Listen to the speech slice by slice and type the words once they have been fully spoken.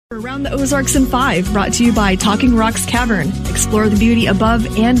Around the Ozarks in 5, brought to you by Talking Rocks Cavern. Explore the beauty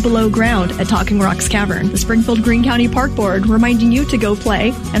above and below ground at Talking Rocks Cavern. The Springfield-Greene County Park Board reminding you to go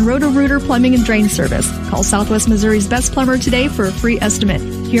play. And Roto-Rooter Plumbing and Drain Service. Call Southwest Missouri's best plumber today for a free estimate.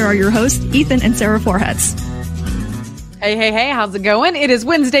 Here are your hosts, Ethan and Sarah Forhetz. Hey, how's it going? It is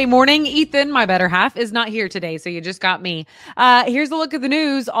Wednesday morning. Ethan, my better half, is not here today, so you just got me. Here's a look at the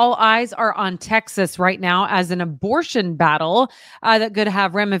news. All eyes are on Texas right now as an abortion battle that could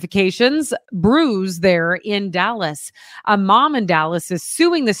have ramifications brews there in Dallas. A mom in Dallas is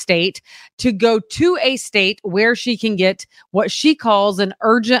suing the state to go to a state where she can get what she calls an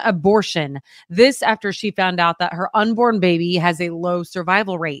urgent abortion. This after she found out that her unborn baby has a low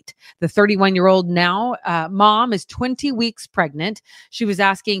survival rate. The 31-year-old mom is 20 weeks pregnant. She was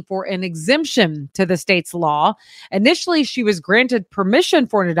asking for an exemption to the state's law. Initially, she was granted permission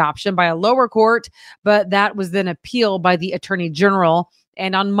for an adoption by a lower court, but that was then appealed by the Attorney General.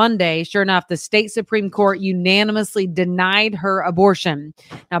 And on Monday, sure enough, the state Supreme Court unanimously denied her abortion.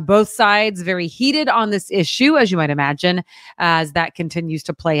 Now, both sides very heated on this issue, as you might imagine, as that continues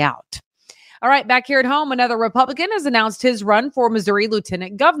to play out. All right, back here at home, another Republican has announced his run for Missouri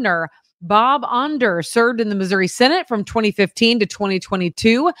Lieutenant Governor. Bob Onder served in the Missouri Senate from 2015 to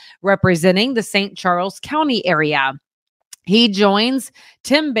 2022, representing the St. Charles County area. He joins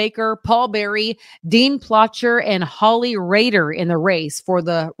Tim Baker, Paul Berry, Dean Plotcher, and Holly Rader in the race for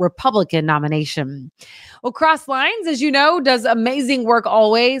the Republican nomination. Well, Cross Lines, as you know, does amazing work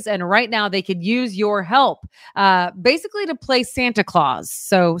always, and right now they could use your help, basically to play Santa Claus.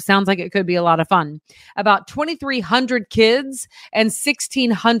 So sounds like it could be a lot of fun. About 2,300 kids and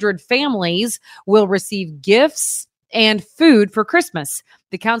 1,600 families will receive gifts and food for Christmas.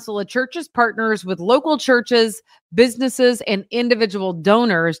 The Council of Churches partners with local churches, businesses, and individual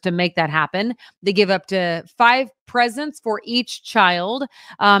donors to make that happen. They give up to 5 presents for each child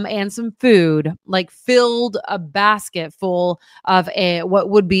and some food, like filled a basket full of what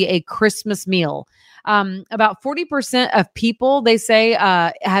would be a Christmas meal. About 40% of people, they say,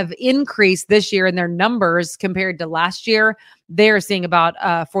 have increased this year in their numbers compared to last year. They're seeing about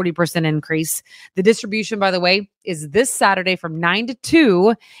a 40% increase. The distribution, by the way, is this Saturday from 9 to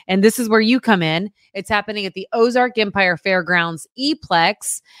 2, and this is where you come in. It's happening at the Ozark Empire Fairgrounds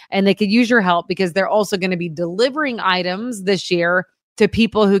E-Plex, and they could use your help because they're also going to be delivering items this year to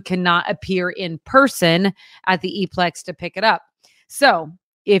people who cannot appear in person at the E-Plex to pick it up. So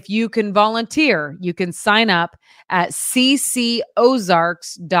if you can volunteer, you can sign up at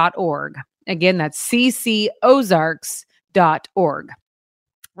ccozarks.org. Again, that's ccozarks.org.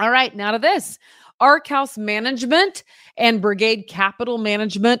 All right, now to this. Ark House Management and Brigade Capital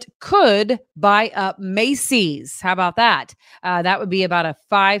Management could buy up Macy's. How about that? That would be about a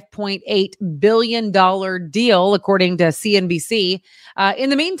 $5.8 billion deal, according to CNBC. In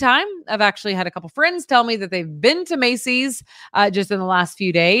the meantime, I've actually had a couple friends tell me that they've been to Macy's just in the last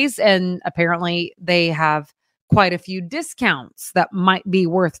few days, and apparently they have quite a few discounts that might be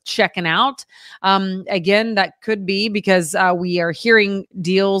worth checking out. Again, that could be because we are hearing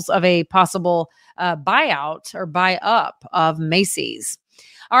deals of a possible buyout or buy up of Macy's.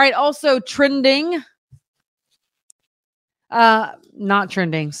 All right. Also trending. Not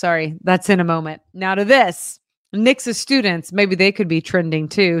trending. Sorry. That's in a moment. Now to this. Nixa students, maybe they could be trending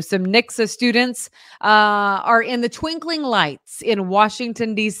too. Some Nixa students are in the twinkling lights in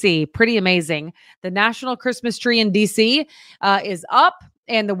Washington, D.C. Pretty amazing. The National Christmas tree in D.C. Is up,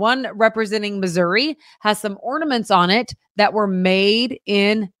 and the one representing Missouri has some ornaments on it that were made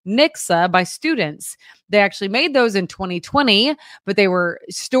in Nixa by students. They actually made those in 2020, but they were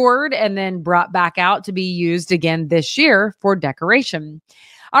stored and then brought back out to be used again this year for decoration.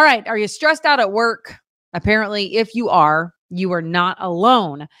 All right. Are you stressed out at work? Apparently, if you are not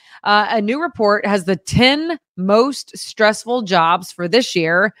alone. A new report has the 10 most stressful jobs for this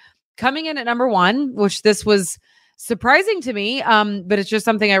year. Coming in at number 1, which this was surprising to me, but it's just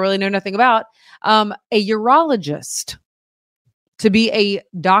something I really know nothing about, a urologist. To be a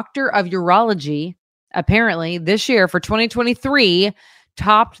doctor of urology, apparently, this year for 2023,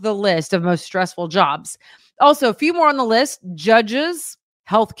 topped the list of most stressful jobs. Also, a few more on the list: judges,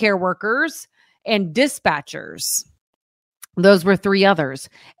 healthcare workers, and dispatchers. Those were 3 others.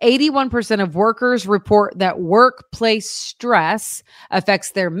 81% of workers report that workplace stress affects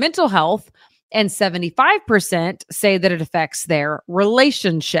their mental health, and 75% say that it affects their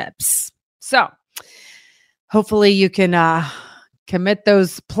relationships. So hopefully you can commit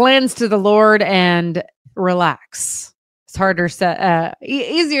those plans to the Lord and relax. It's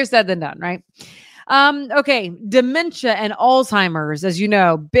easier said than done, right? Okay. Dementia and Alzheimer's, as you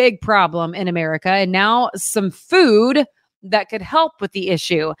know, big problem in America. And now some food that could help with the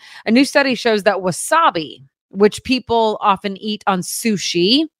issue. A new study shows that wasabi, which people often eat on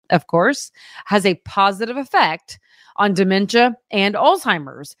sushi, of course, has a positive effect on dementia and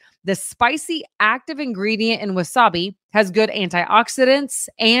Alzheimer's. The spicy active ingredient in wasabi has good antioxidants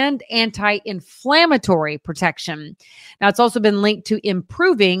and anti-inflammatory protection. Now, it's also been linked to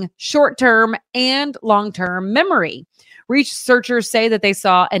improving short-term and long-term memory. Researchers say that they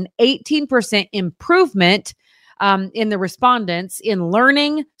saw an 18% improvement in the respondents in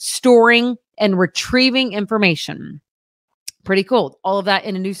learning, storing, and retrieving information. Pretty cool. All of that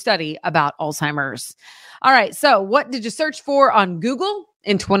in a new study about Alzheimer's. All right. So what did you search for on Google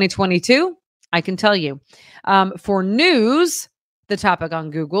in 2022? I can tell you. For news, the topic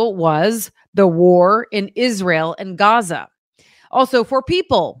on Google was the war in Israel and Gaza. Also for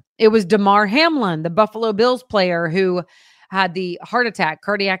people, it was Damar Hamlin, the Buffalo Bills player who had the heart attack,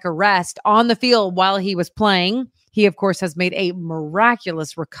 cardiac arrest on the field while he was playing. He, of course, has made a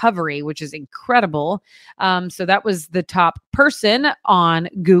miraculous recovery, which is incredible. So that was the top person on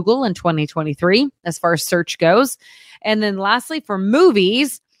Google in 2023 as far as search goes. And then lastly, for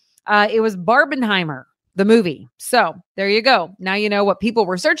movies, it was Barbenheimer, the movie. So there you go. Now you know what people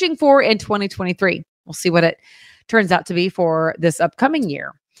were searching for in 2023. We'll see what it turns out to be for this upcoming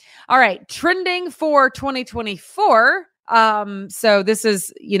year. All right, trending for 2024. So this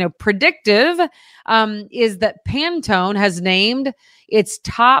is, predictive, is that Pantone has named its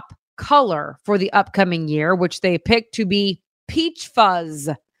top color for the upcoming year, which they picked to be peach fuzz.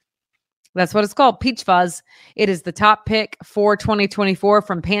 That's what it's called, peach fuzz. It is the top pick for 2024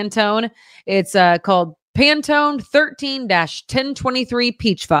 from Pantone. It's called Pantone 13-1023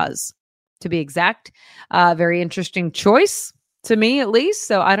 Peach Fuzz, to be exact. Very interesting choice to me, at least.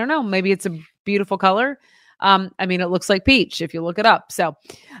 So I don't know. Maybe it's a beautiful color. It looks like peach if you look it up. So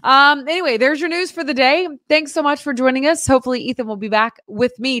anyway, there's your news for the day. Thanks so much for joining us. Hopefully Ethan will be back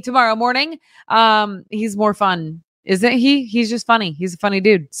with me tomorrow morning. He's more fun, isn't he? He's just funny. He's a funny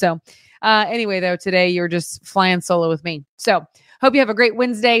dude. So anyway, though, today you're just flying solo with me. So hope you have a great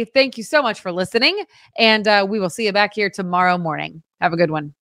Wednesday. Thank you so much for listening. And we will see you back here tomorrow morning. Have a good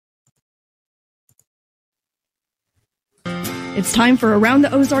one. It's time for Around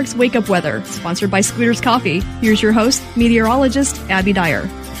the Ozarks Wake Up Weather, sponsored by Scooters Coffee. Here's your host, meteorologist Abby Dyer.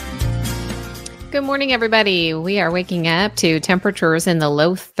 Good morning, everybody. We are waking up to temperatures in the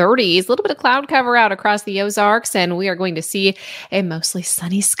low 30s, a little bit of cloud cover out across the Ozarks, and we are going to see a mostly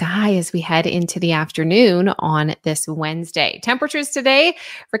sunny sky as we head into the afternoon on this Wednesday. Temperatures today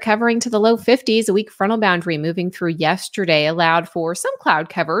recovering to the low 50s. A weak frontal boundary moving through yesterday allowed for some cloud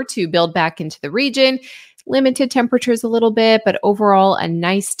cover to build back into the region. Limited temperatures a little bit, but overall a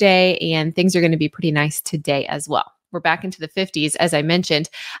nice day, and things are going to be pretty nice today as well. We're back into the 50s, as I mentioned.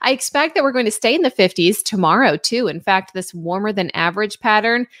 I expect that we're going to stay in the 50s tomorrow, too. In fact, this warmer than average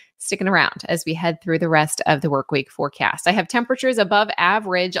pattern sticking around as we head through the rest of the work week forecast. I have temperatures above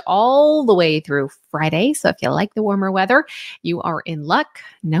average all the way through Friday. So if you like the warmer weather, you are in luck.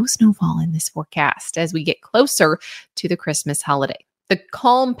 No snowfall in this forecast as we get closer to the Christmas holiday. The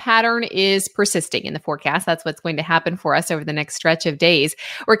calm pattern is persisting in the forecast. That's what's going to happen for us over the next stretch of days.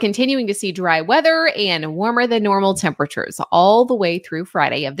 We're continuing to see dry weather and warmer than normal temperatures all the way through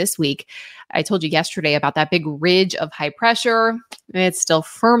Friday of this week. I told you yesterday about that big ridge of high pressure. It's still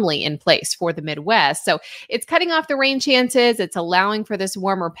firmly in place for the Midwest. So it's cutting off the rain chances. It's allowing for this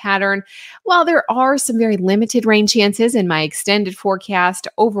warmer pattern. While there are some very limited rain chances in my extended forecast,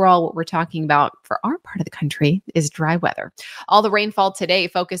 overall, what we're talking about for our part of the country is dry weather. All the rainfall today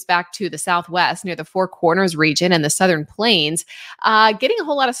focused back to the southwest near the Four Corners region and the southern plains. Getting a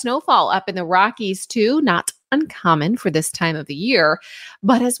whole lot of snowfall up in the Rockies too, not uncommon for this time of the year.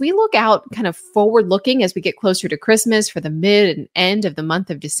 But as we look out kind of forward looking as we get closer to Christmas for the mid and end of the month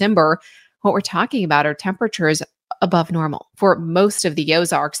of December, what we're talking about are temperatures above normal. For most of the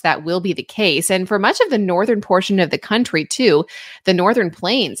Ozarks, that will be the case. And for much of the northern portion of the country too, the northern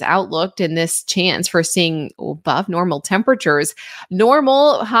plains outlooked in this chance for seeing above normal temperatures.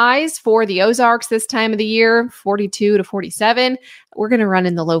 Normal highs for the Ozarks this time of the year, 42 to 47. We're going to run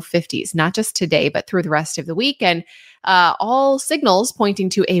in the low 50s, not just today, but through the rest of the week. And all signals pointing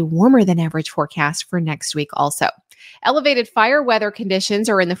to a warmer than average forecast for next week also. Elevated fire weather conditions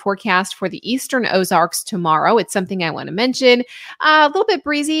are in the forecast for the eastern Ozarks tomorrow. It's something I want to mention. A little bit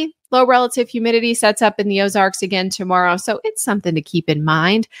breezy, low relative humidity sets up in the Ozarks again tomorrow. So it's something to keep in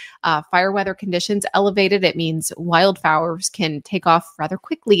mind. Fire weather conditions elevated. It means wildfires can take off rather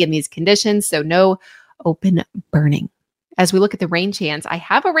quickly in these conditions. So no open burning. as we look at the rain chance, I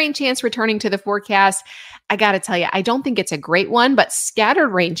have a rain chance returning to the forecast. I got to tell you, I don't think it's a great one, but scattered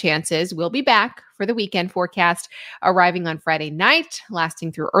rain chances will be back for the weekend forecast, arriving on Friday night,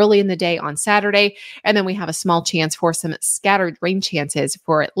 lasting through early in the day on Saturday. And then we have a small chance for some scattered rain chances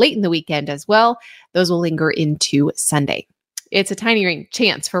for late in the weekend as well. Those will linger into Sunday. It's a tiny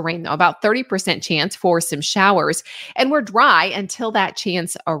chance for rain, though, about 30% chance for some showers, and we're dry until that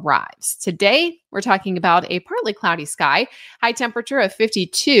chance arrives. Today, we're talking about a partly cloudy sky, high temperature of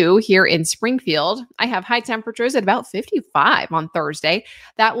 52 here in Springfield. I have high temperatures at about 55 on Thursday.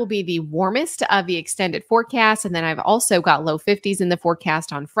 That will be the warmest of the extended forecast, and then I've also got low 50s in the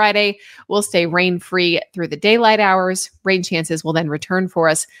forecast on Friday. We'll stay rain-free through the daylight hours. Rain chances will then return for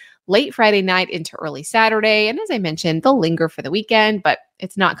us late Friday night into early Saturday. And as I mentioned, they'll linger for the weekend, but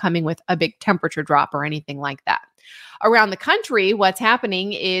it's not coming with a big temperature drop or anything like that. Around the country, what's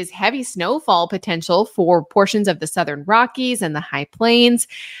happening is heavy snowfall potential for portions of the Southern Rockies and the High Plains.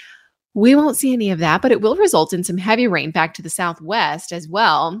 We won't see any of that, but it will result in some heavy rain back to the southwest as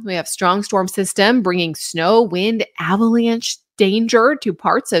well. We have strong storm system bringing snow, wind, avalanche danger to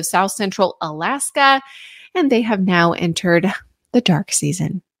parts of south central Alaska, and they have now entered the dark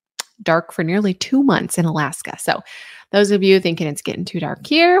season. Dark for nearly 2 months in Alaska. So those of you thinking it's getting too dark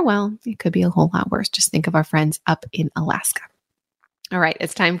here, well, it could be a whole lot worse. Just think of our friends up in Alaska. All right,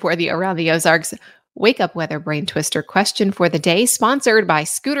 it's time for the Around the Ozarks Wake Up Weather Brain Twister question for the day, sponsored by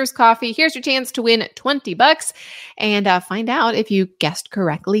Scooters Coffee. Here's your chance to win $20 and find out if you guessed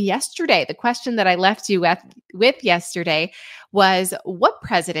correctly yesterday. The question that I left you with yesterday was, what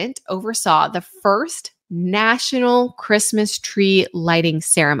president oversaw the first National Christmas Tree Lighting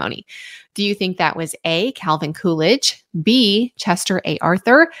Ceremony? Do you think that was A, Calvin Coolidge, B, Chester A.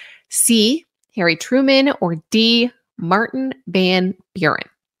 Arthur, C, Harry Truman, or D, Martin Van Buren?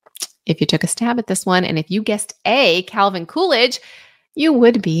 If you took a stab at this one, and if you guessed A, Calvin Coolidge, you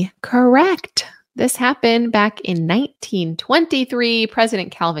would be correct. This happened back in 1923, President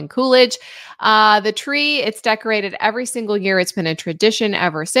Calvin Coolidge. The tree, it's decorated every single year. It's been a tradition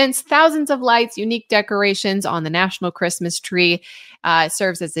ever since. Thousands of lights, unique decorations on the National Christmas Tree.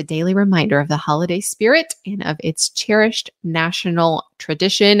 Serves as a daily reminder of the holiday spirit and of its cherished national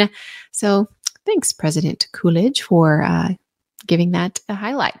tradition. So thanks, President Coolidge, for giving that a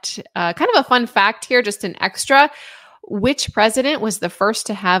highlight. Kind of a fun fact here, just an extra. Which president was the first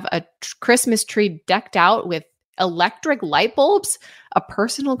to have a Christmas tree decked out with electric light bulbs, a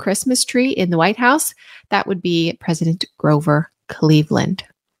personal Christmas tree in the White House? That would be President Grover Cleveland.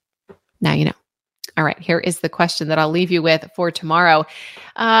 Now you know. All right, here is the question that I'll leave you with for tomorrow.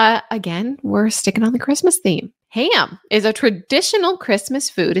 Again, we're sticking on the Christmas theme. Ham is a traditional Christmas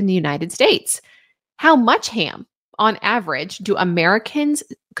food in the United States. How much ham, on average, do Americans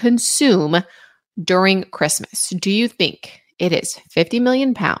consume during Christmas? Do you think it is 50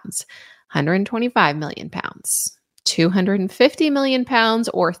 million pounds, 125 million pounds, 250 million pounds,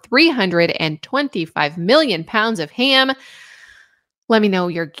 or 325 million pounds of ham? Let me know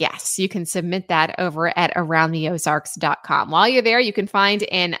your guess. You can submit that over at aroundtheozarks.com. While you're there, you can find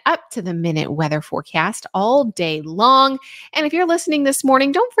an up-to-the-minute weather forecast all day long. And if you're listening this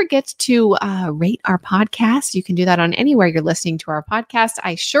morning, don't forget to rate our podcast. You can do that on anywhere you're listening to our podcast.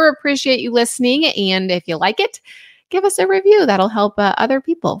 I sure appreciate you listening. And if you like it, give us a review. That'll help other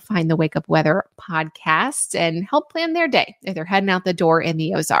people find the Wake Up Weather podcast and help plan their day if they're heading out the door in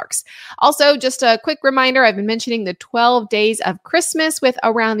the Ozarks. Also, just a quick reminder, I've been mentioning the 12 days of Christmas with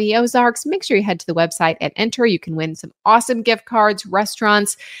Around the Ozarks. Make sure you head to the website and enter. You can win some awesome gift cards,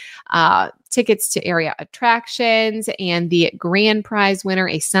 restaurants, tickets to area attractions, and the grand prize winner,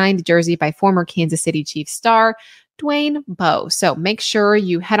 a signed jersey by former Kansas City Chiefs star Dwayne Bowe. So make sure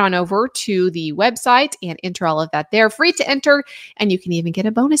you head on over to the website and enter all of that there. Free to enter, and you can even get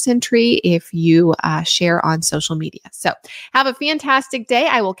a bonus entry if you share on social media. So have a fantastic day.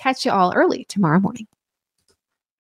 I will catch you all early tomorrow morning.